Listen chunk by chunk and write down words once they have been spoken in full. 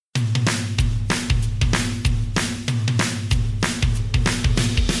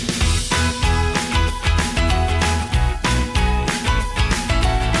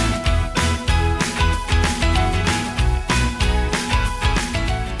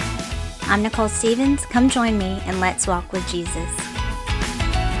I'm Nicole Stevens. Come join me and let's walk with Jesus.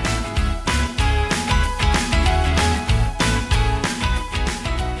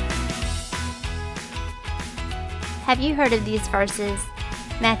 Have you heard of these verses?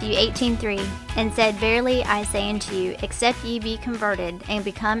 Matthew 18:3, and said, Verily I say unto you, except ye be converted and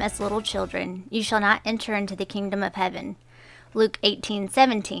become as little children, you shall not enter into the kingdom of heaven. Luke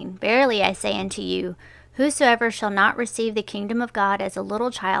 18:17, Verily I say unto you, whosoever shall not receive the kingdom of God as a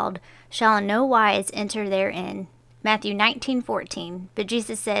little child shall in no wise enter therein. Matthew 19:14, But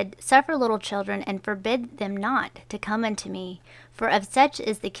Jesus said, Suffer little children, and forbid them not to come unto me, for of such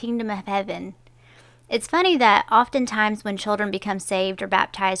is the kingdom of heaven. It's funny that oftentimes when children become saved or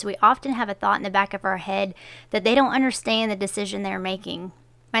baptized, we often have a thought in the back of our head that they don't understand the decision they're making.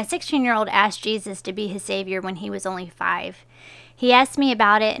 My 16-year-old asked Jesus to be his Savior when he was only 5. He asked me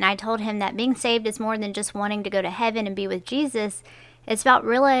about it, and I told him that being saved is more than just wanting to go to heaven and be with Jesus. It's about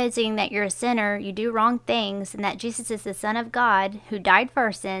realizing that you're a sinner, you do wrong things, and that Jesus is the Son of God who died for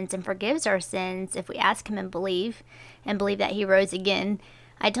our sins and forgives our sins if we ask him and believe that he rose again.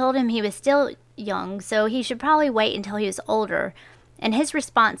 I told him he was still young, so he should probably wait until he was older. And his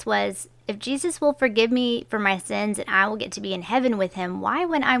response was, if Jesus will forgive me for my sins and I will get to be in heaven with him, why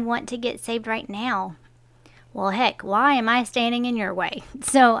would I want to get saved right now? Well, heck, why am I standing in your way?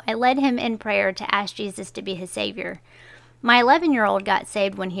 So I led him in prayer to ask Jesus to be his Savior. My 11-year-old got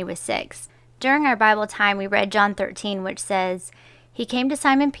saved when he was 6. During our Bible time, we read John 13, which says, He came to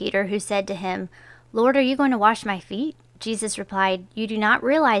Simon Peter, who said to him, Lord, are you going to wash my feet? Jesus replied, You do not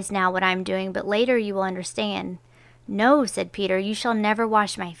realize now what I am doing, but later you will understand. No, said Peter, you shall never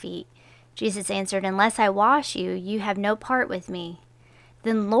wash my feet. Jesus answered, Unless I wash you, you have no part with me.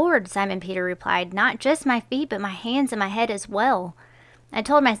 Then Lord, Simon Peter replied, Not just my feet, but my hands and my head as well. I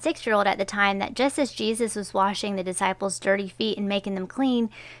told my 6-year-old at the time that just as Jesus was washing the disciples' dirty feet and making them clean,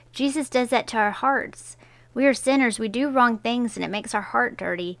 Jesus does that to our hearts. We are sinners, we do wrong things, and it makes our heart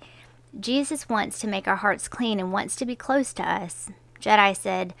dirty. Jesus wants to make our hearts clean and wants to be close to us. Jedi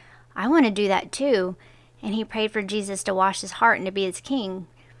said, I want to do that too, and he prayed for Jesus to wash his heart and to be his king.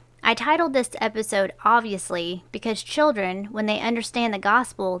 I titled this episode Obviously because children, when they understand the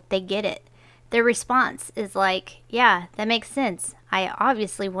gospel, they get it. Their response is like, yeah, that makes sense. I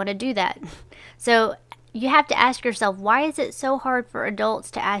obviously want to do that. So you have to ask yourself, why is it so hard for adults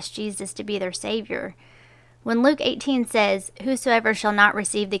to ask Jesus to be their Savior? When Luke 18 says, Whosoever shall not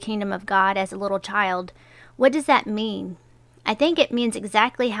receive the kingdom of God as a little child, what does that mean? I think it means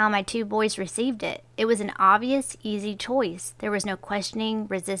exactly how my 2 boys received it. It was an obvious, easy choice. There was no questioning,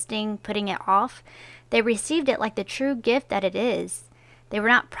 resisting, putting it off. They received it like the true gift that it is. They were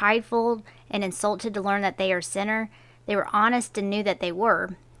not prideful and insulted to learn that they are a sinner. They were honest and knew that they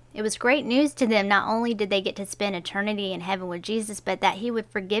were. It was great news to them. Not only did they get to spend eternity in heaven with Jesus, but that he would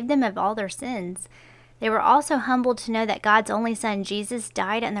forgive them of all their sins. They were also humbled to know that God's only Son, Jesus,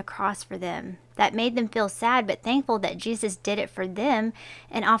 died on the cross for them. That made them feel sad, but thankful that Jesus did it for them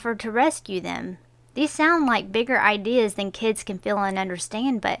and offered to rescue them. These sound like bigger ideas than kids can feel and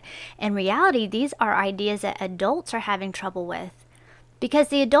understand, but in reality, these are ideas that adults are having trouble with. Because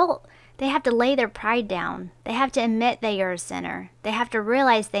the adult, they have to lay their pride down. They have to admit they are a sinner. They have to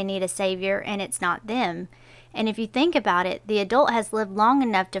realize they need a Savior and it's not them. And if you think about it, the adult has lived long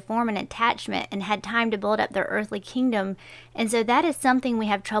enough to form an attachment and had time to build up their earthly kingdom, and so that is something we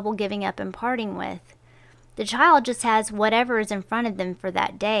have trouble giving up and parting with. The child just has whatever is in front of them for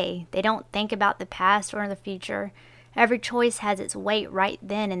that day. They don't think about the past or the future. Every choice has its weight right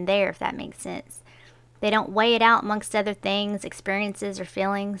then and there, if that makes sense. They don't weigh it out amongst other things, experiences, or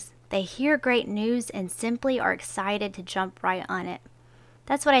feelings. They hear great news and simply are excited to jump right on it.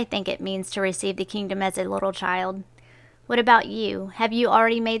 That's what I think it means to receive the kingdom as a little child. What about you? Have you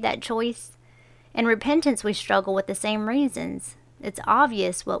already made that choice? In repentance, we struggle with the same reasons. It's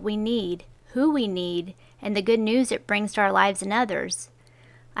obvious what we need, who we need, and the good news it brings to our lives and others.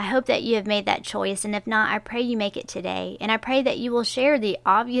 I hope that you have made that choice, and if not, I pray you make it today. And I pray that you will share the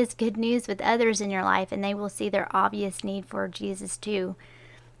obvious good news with others in your life, and they will see their obvious need for Jesus too.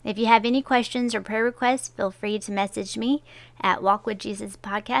 If you have any questions or prayer requests, feel free to message me at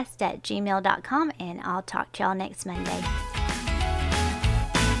walkwithjesuspodcast@gmail.com, and I'll talk to y'all next Monday.